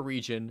entire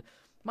region,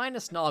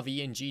 minus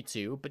Na'Vi and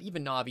G2, but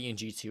even Na'Vi and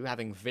G2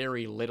 having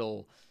very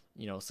little,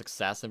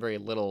 success and very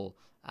little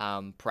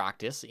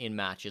practice in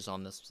matches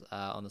on this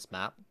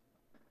map,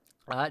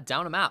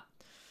 down a map.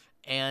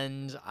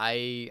 And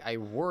I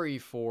worry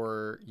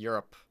for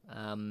Europe,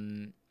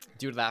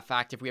 due to that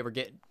fact, if we ever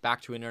get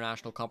back to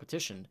international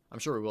competition. I'm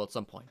sure we will at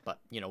some point, but,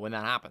 when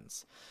that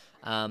happens.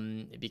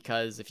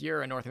 Because if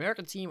you're a North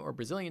American team or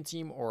Brazilian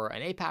team or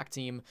an APAC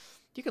team,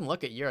 you can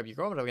look at Europe. You're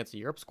going up against a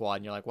Europe squad,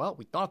 and you're like, well,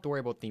 we don't have to worry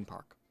about Theme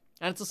Park.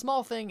 And it's a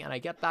small thing, and I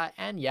get that.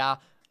 And yeah,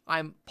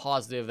 I'm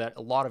positive that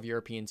a lot of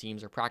European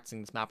teams are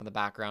practicing this map in the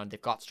background.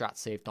 They've got strats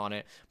saved on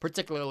it,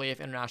 particularly if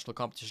international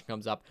competition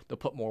comes up. They'll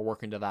put more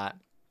work into that.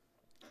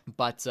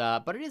 But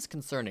it is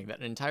concerning that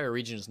an entire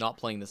region is not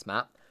playing this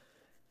map.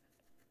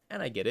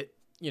 And I get it.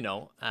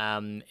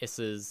 This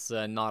is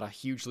not a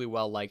hugely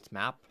well-liked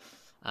map.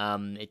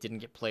 It didn't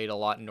get played a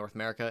lot in North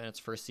America in its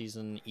first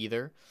season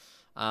either.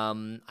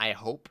 I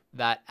hope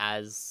that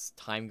as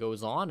time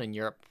goes on and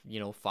Europe,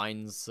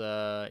 finds,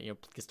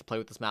 gets to play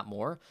with this map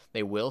more,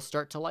 they will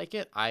start to like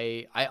it.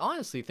 I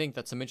honestly think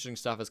that some interesting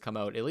stuff has come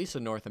out, at least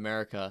in North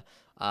America,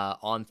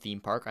 on Theme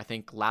Park. I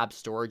think Lab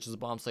Storage as a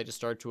bomb site has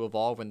started to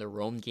evolve, and the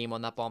roam game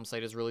on that bomb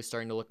site is really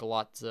starting to look a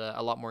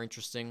lot more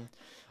interesting.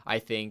 I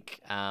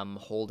think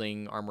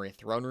holding Armory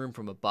Throne Room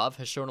from above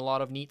has shown a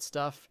lot of neat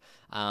stuff.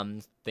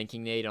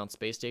 Thinking Nade on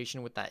Space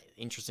Station with that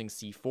interesting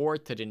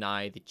C4 to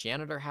deny the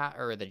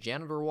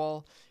janitor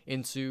wall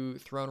into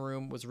Throne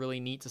Room was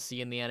really neat to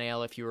see in the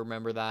NAL, if you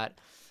remember that.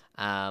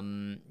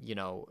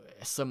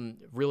 Some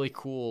really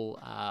cool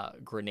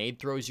grenade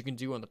throws you can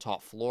do on the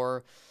top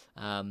floor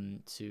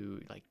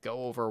to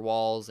go over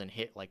walls and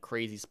hit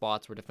crazy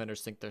spots where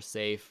defenders think they're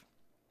safe.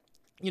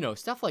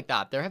 Stuff like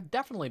that. There have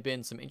definitely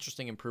been some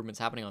interesting improvements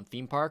happening on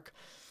Theme Park.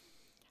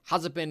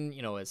 Has it been,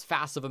 as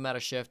fast of a meta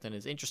shift and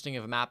as interesting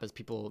of a map as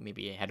people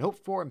maybe had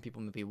hoped for and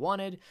people maybe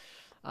wanted?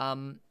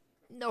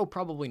 No,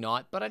 probably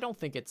not. But I don't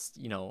think it's,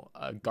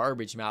 a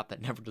garbage map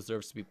that never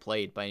deserves to be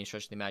played by any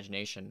stretch of the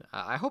imagination.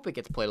 I hope it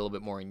gets played a little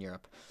bit more in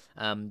Europe,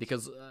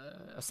 because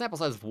a sample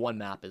size of one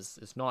map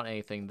is not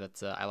anything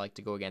that I like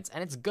to go against.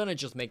 And it's going to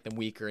just make them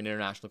weaker in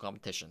international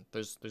competition.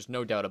 There's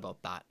no doubt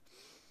about that.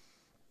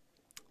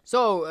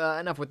 So,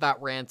 enough with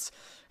that rant.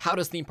 How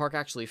does Theme Park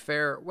actually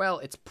fare? Well,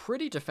 it's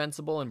pretty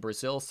defensible in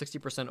Brazil,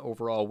 60%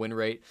 overall win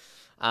rate.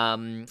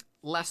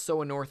 Less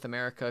so in North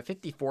America,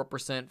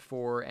 54%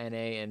 for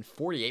NA and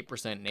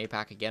 48% in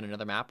APAC. Again,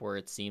 another map where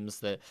it seems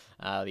that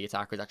the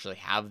attackers actually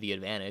have the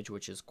advantage,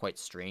 which is quite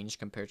strange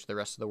compared to the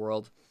rest of the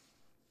world.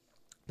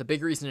 The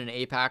big reason in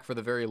APAC for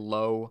the very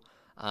low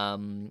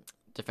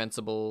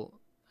defensible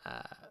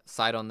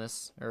side on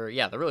this,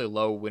 the really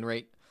low win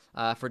rate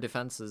for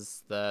defense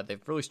is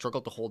they've really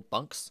struggled to hold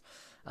bunks.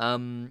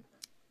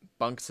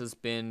 Bunks has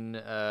been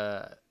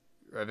a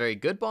very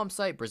good bomb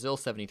site. Brazil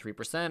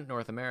 73%,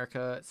 North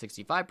America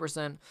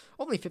 65%,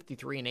 only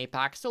 53 in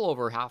APAC, still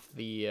over half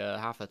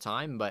the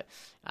time. But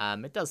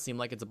it does seem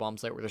like it's a bomb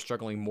site where they're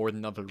struggling more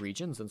than other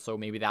regions, and so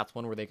maybe that's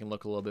one where they can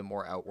look a little bit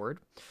more outward.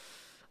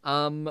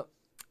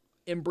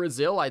 In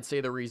Brazil, I'd say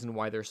the reason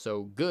why they're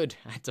so good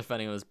at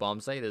defending on this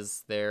bomb site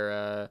is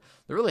their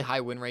really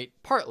high win rate.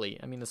 Partly,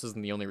 I mean, this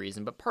isn't the only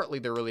reason, but partly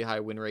their really high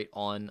win rate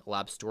on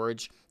Lab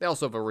Storage. They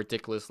also have a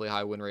ridiculously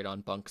high win rate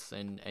on bunks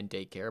and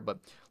daycare, but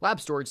Lab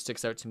Storage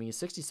sticks out to me,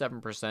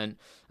 67%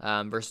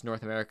 versus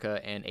North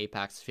America and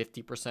APAC's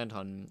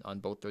 50% on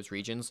both those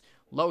regions.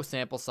 Low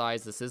sample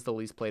size. This is the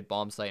least played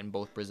bomb site in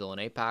both Brazil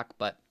and APAC,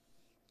 but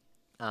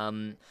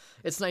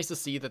it's nice to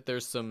see that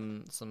there's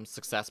some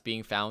success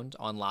being found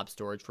on Lab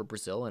Storage for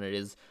Brazil, and it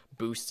is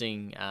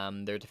boosting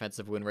their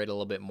defensive win rate a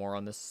little bit more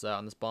on this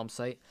bomb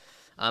site.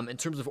 In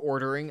terms of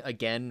ordering,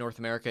 again, North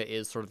America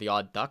is sort of the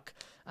odd duck.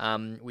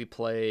 We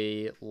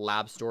play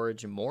Lab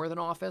Storage more than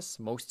Office.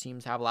 Most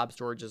teams have Lab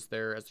Storage as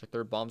their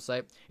third bomb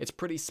site. It's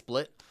pretty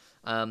split.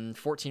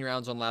 14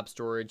 rounds on lab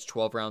storage,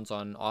 12 rounds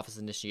on office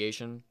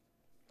initiation.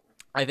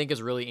 I think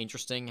is really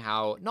interesting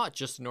how not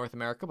just in North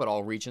America but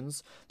all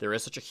regions there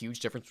is such a huge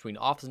difference between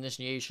office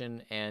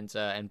initiation and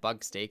bug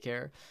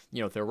daycare.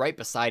 You know, they're right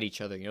beside each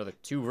other. You know, the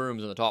two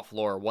rooms on the top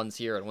floor, one's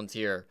here and one's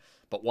here,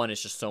 but one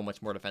is just so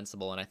much more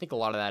defensible. And I think a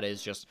lot of that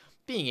is just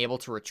being able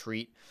to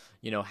retreat.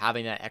 You know,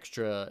 having that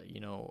extra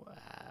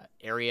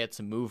area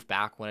to move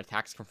back when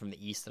attacks come from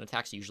the east, and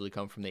attacks usually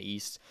come from the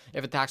east.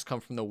 If attacks come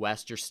from the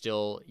west, you're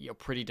still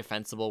pretty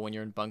defensible when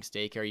you're in Bunk's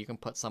daycare. You can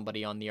put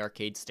somebody on the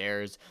arcade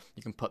stairs.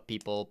 You can put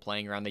people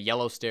playing around the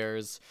yellow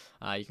stairs.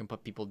 You can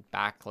put people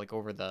back like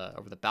over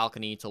the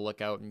balcony to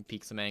look out and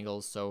peek some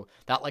angles. So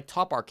that like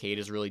top arcade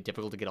is really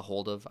difficult to get a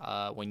hold of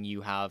when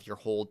you have your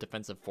whole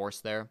defensive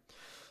force there.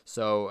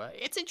 So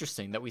it's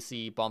interesting that we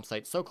see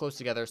Bombsite so close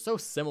together, so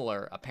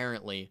similar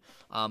apparently,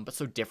 but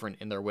so different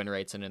in their win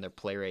rates and in their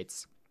play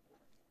rates.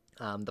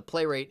 The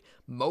play rate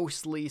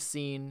mostly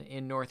seen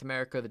in North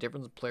America, the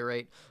difference in play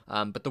rate,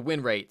 but the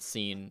win rate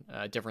seen,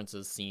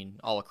 differences seen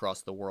all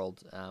across the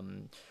world.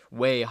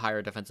 Way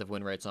higher defensive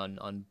win rates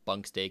on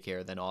Bunk's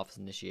daycare than office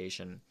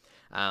initiation.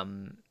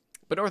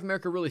 But North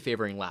America really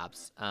favoring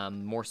labs,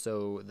 more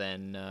so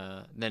than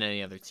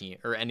any other team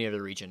or any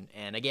other region.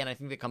 And again, I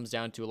think that comes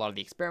down to a lot of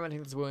the experimenting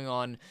that's going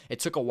on. It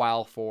took a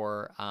while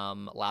for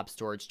lab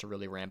storage to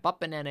really ramp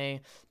up in NA,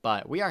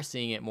 but we are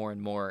seeing it more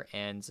and more.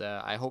 And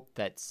I hope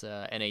that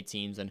NA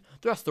teams and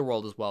the rest of the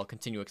world as well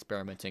continue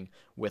experimenting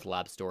with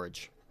lab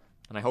storage.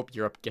 And I hope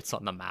Europe gets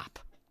on the map.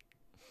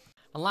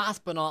 And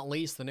last but not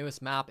least, the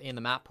newest map in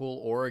the map pool,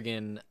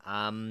 Oregon.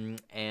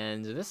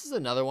 And this is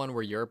another one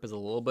where Europe is a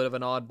little bit of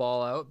an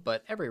oddball out,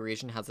 but every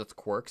region has its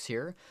quirks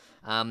here.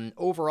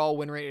 Overall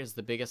win rate is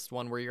the biggest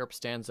one where Europe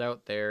stands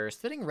out. They're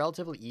sitting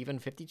relatively even,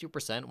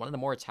 52%, one of the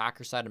more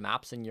attacker-sided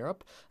maps in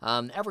Europe.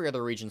 Every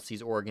other region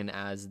sees Oregon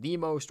as the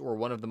most or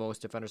one of the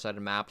most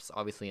defender-sided maps.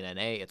 Obviously in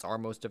NA, it's our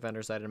most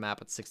defender-sided map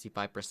at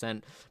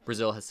 65%.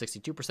 Brazil has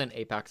 62%,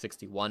 APAC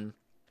 61%.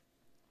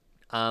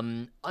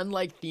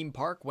 Unlike Theme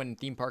Park, when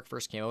Theme Park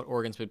first came out,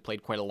 Oregon's been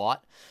played quite a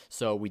lot,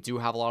 so we do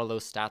have a lot of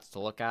those stats to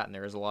look at, and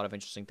there is a lot of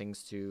interesting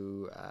things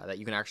to that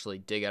you can actually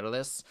dig out of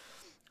this.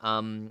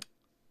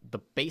 The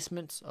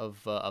basement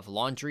of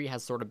laundry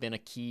has sort of been a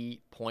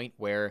key point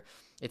where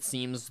it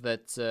seems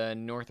that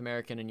North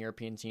American and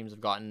European teams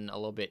have gotten a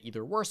little bit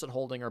either worse at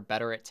holding or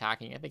better at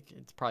attacking. I think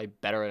it's probably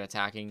better at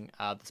attacking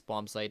this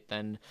Bombsite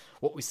than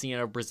what we've seen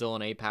out of Brazil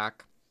and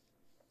APAC,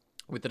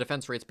 with the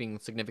defense rates being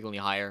significantly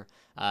higher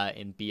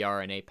in BR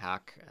and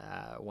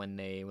APAC when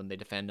they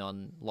defend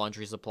on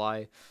laundry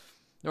supply.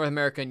 North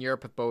America and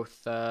Europe have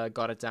both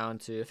got it down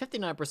to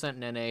 59% in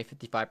NA,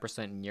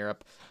 55% in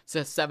Europe,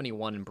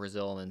 71 in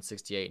Brazil, and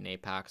 68 in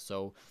APAC.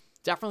 So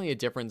definitely a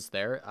difference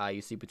there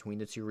you see between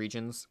the two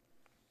regions.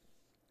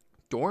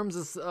 Dorms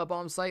is a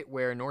Bombsite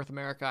where North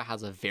America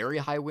has a very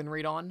high win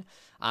rate on.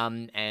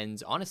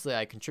 And honestly,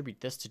 I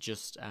contribute this to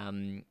just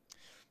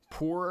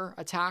poor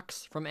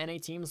attacks from NA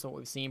teams, what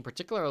we've seen,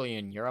 particularly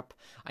in Europe.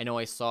 I know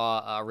I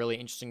saw a really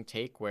interesting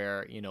take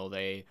where, you know,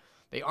 they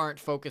aren't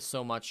focused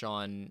so much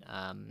on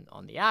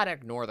the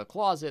attic nor the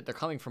closet. They're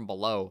coming from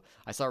below.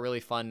 I saw a really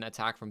fun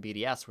attack from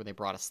BDS where they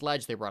brought a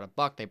sledge, they brought a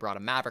buck, they brought a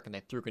maverick, and they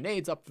threw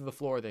grenades up through the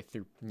floor. They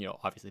threw, you know,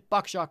 obviously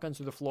buck shotguns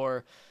through the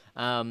floor.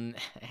 And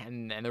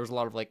there was a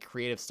lot of like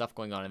creative stuff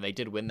going on, and they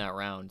did win that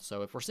round.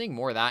 So if we're seeing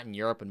more of that in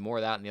Europe and more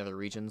of that in the other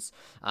regions,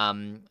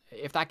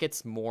 if that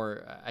gets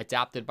more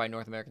adapted by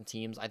North American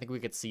teams, I think we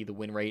could see the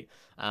win rate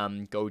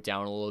go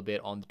down a little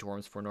bit on the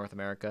dorms for North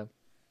America.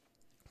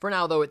 For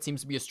now, though, it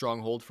seems to be a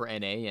stronghold for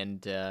NA,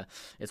 and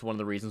it's one of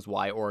the reasons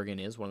why Oregon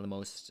is one of the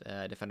most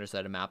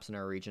defender-sided maps in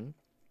our region.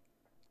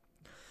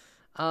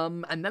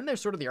 And then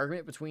there's sort of the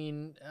argument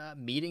between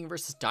meeting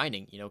versus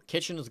dining. You know,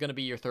 kitchen is going to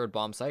be your third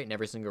bomb site in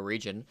every single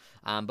region,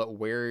 but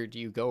where do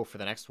you go for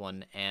the next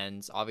one?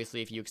 And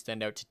obviously, if you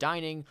extend out to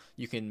dining,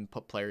 you can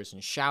put players in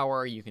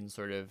shower, you can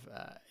sort of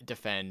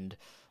defend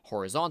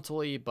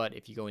horizontally, but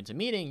if you go into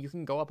meeting, you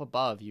can go up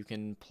above, you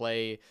can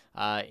play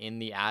in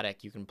the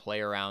attic, you can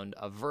play around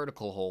a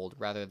vertical hold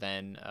rather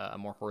than a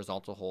more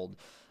horizontal hold.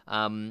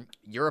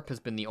 Europe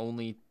has been the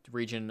only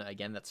region,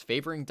 again, that's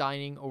favoring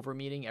dining over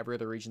meeting. Every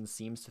other region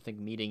seems to think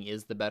meeting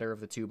is the better of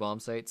the two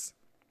bomb sites.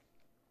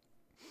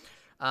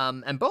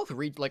 And both,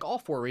 like all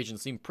four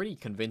regions seem pretty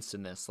convinced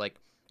in this. Like,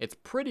 it's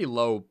pretty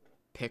low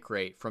pick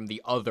rate from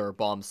the other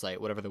bomb site,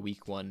 whatever the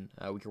weaker one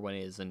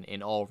is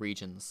in all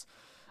regions.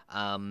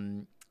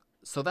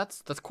 So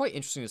that's quite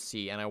interesting to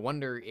see, and I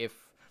wonder if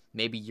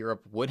maybe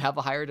Europe would have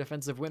a higher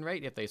defensive win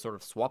rate if they sort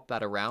of swap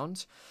that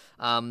around.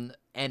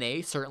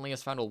 NA certainly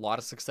has found a lot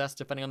of success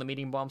defending on the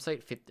meeting bomb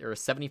site,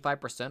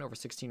 75% over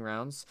 16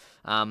 rounds.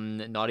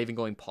 Not even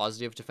going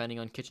positive defending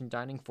on kitchen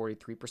dining,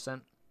 43%.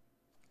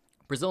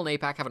 Brazil and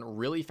APAC haven't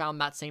really found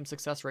that same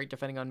success rate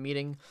defending on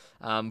meeting,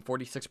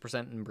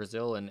 46% in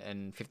Brazil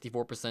and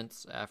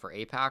 54% for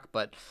APAC,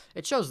 but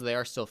it shows they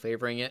are still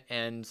favoring it,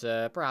 and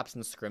perhaps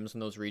in scrims in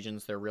those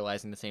regions, they're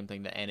realizing the same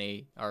thing that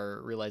NA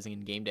are realizing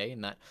in game day,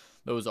 and that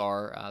those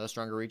are the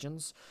stronger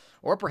regions.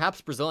 Or perhaps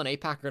Brazil and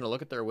APAC are going to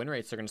look at their win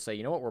rates, they're going to say,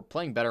 you know what, we're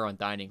playing better on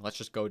dining, let's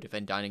just go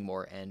defend dining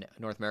more, and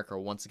North America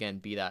will once again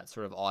be that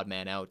sort of odd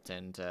man out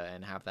and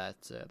have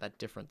that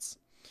difference.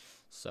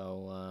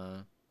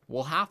 So,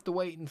 we'll have to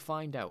wait and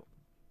find out.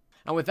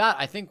 And with that,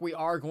 I think we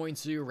are going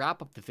to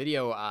wrap up the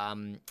video.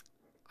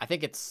 I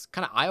think it's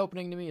kind of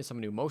eye-opening to me as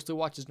someone who mostly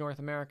watches North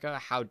America,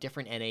 how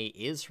different NA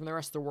is from the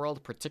rest of the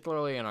world,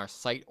 particularly in our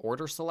site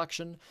order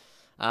selection.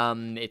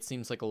 It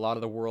seems like a lot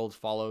of the world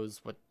follows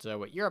what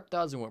Europe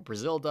does and what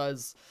Brazil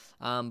does,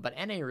 but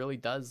NA really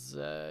does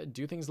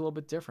do things a little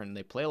bit different.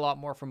 They play a lot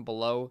more from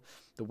below.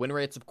 The win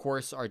rates, of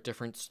course, are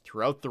different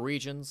throughout the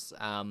regions.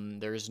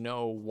 There's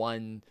no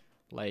one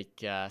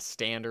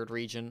standard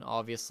region,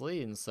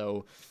 obviously, and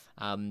so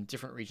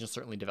different regions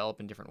certainly develop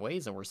in different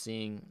ways, and we're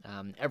seeing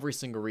every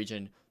single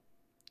region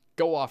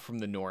go off from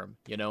the norm,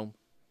 you know.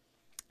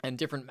 And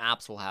different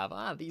maps will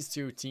have these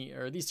two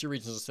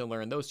regions are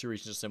similar, and those two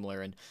regions are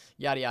similar, and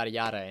yada yada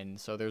yada.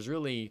 And so there's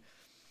really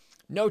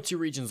no two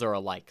regions are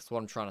alike. That's what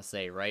I'm trying to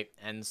say, right?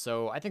 And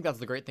so I think that's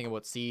the great thing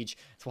about Siege.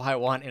 It's why I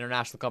want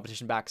international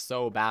competition back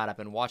so bad. I've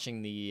been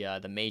watching the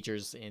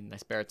majors in my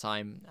spare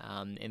time.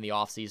 In the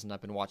off season,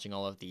 I've been watching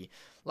all of the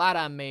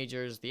LATAM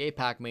majors, the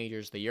APAC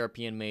majors, the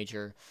European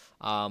major,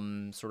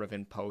 sort of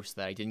in post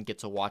that I didn't get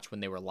to watch when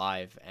they were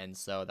live. And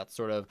so that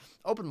sort of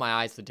opened my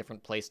eyes to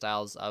different play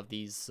styles of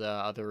these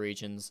other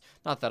regions.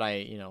 Not that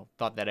I,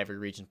 thought that every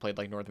region played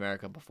like North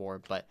America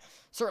before, but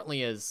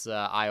certainly is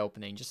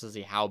eye-opening just to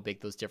see how big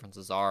those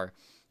differences are.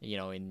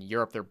 In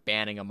Europe, they're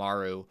banning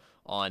Amaru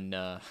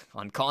on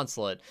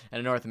Consulate, and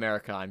in North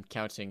America, I'm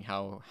counting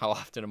how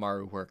often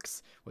Amaru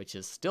works, which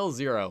is still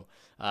 0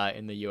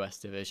 in the U.S.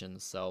 division.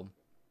 So,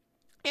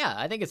 yeah,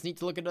 I think it's neat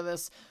to look into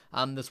this.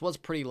 This was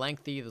pretty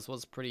lengthy. This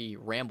was pretty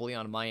rambly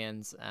on my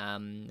ends,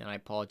 and I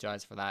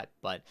apologize for that.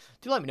 But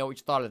do let me know what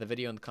you thought of the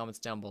video in the comments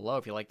down below.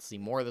 If you'd like to see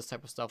more of this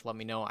type of stuff, let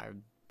me know. I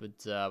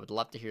would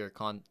love to hear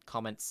your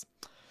comments.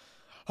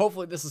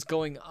 Hopefully, this is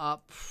going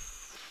up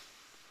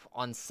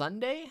on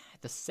Sunday,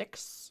 the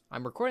 6th.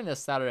 I'm recording this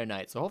Saturday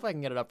night, so hopefully I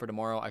can get it up for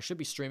tomorrow. I should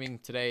be streaming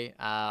today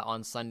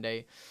on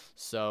Sunday,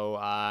 so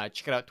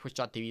check it out,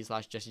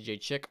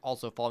 twitch.tv/JessieJChick.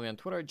 Also follow me on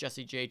Twitter,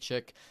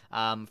 JessieJChick,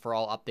 for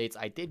all updates.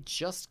 I did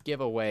just give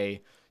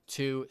away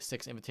 2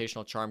 6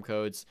 invitational charm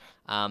codes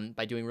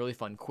by doing really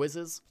fun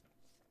quizzes.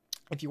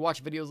 If you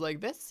watch videos like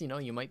this,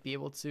 you might be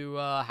able to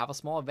have a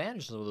small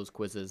advantage in some of those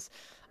quizzes.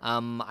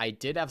 I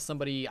did have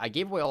somebody, I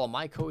gave away all of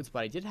my codes,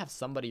 but I did have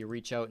somebody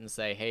reach out and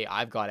say, hey,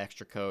 I've got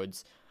extra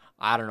codes.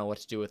 I don't know what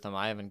to do with them.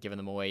 I haven't given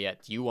them away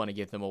yet. Do you want to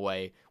give them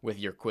away with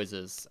your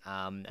quizzes?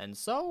 And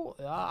so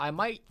I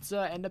might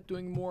end up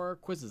doing more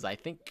quizzes. I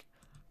think,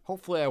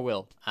 hopefully I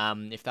will,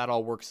 if that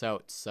all works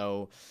out.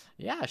 So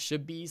yeah,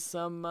 should be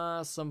some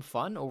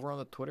fun over on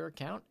the Twitter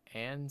account.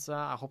 And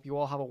I hope you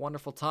all have a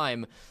wonderful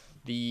time.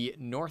 The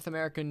North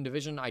American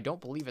division, I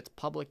don't believe it's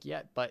public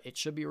yet, but it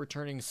should be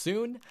returning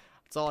soon.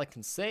 That's all I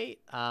can say.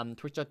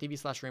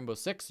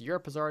 Twitch.tv/Rainbow6.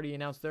 Europe has already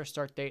announced their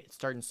start date. It's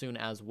starting soon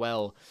as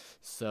well.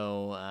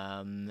 So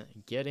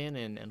get in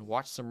and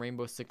watch some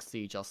Rainbow Six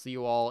Siege. I'll see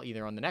you all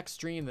either on the next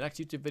stream, the next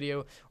YouTube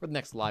video, or the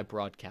next live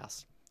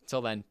broadcast.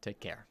 Until then,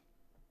 take care.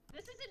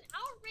 This is an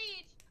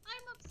outrage.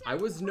 I'm upset. I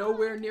was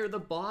nowhere near the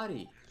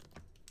body.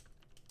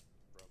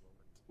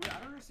 Wait, I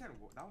don't understand.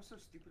 That was so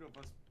stupid of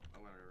us. Oh,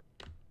 whatever.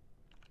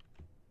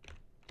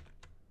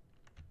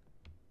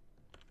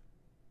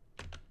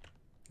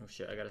 Oh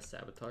shit, I gotta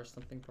sabotage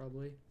something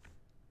probably.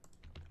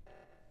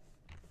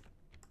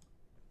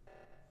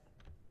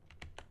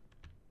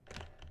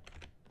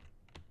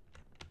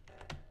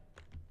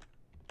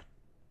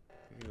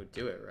 You would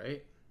do it,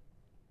 right?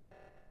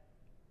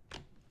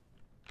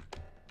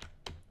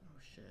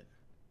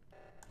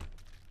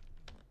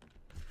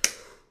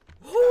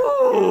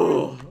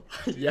 Oh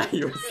shit. Yeah,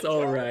 you were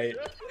so right.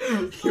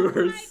 You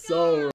were so right.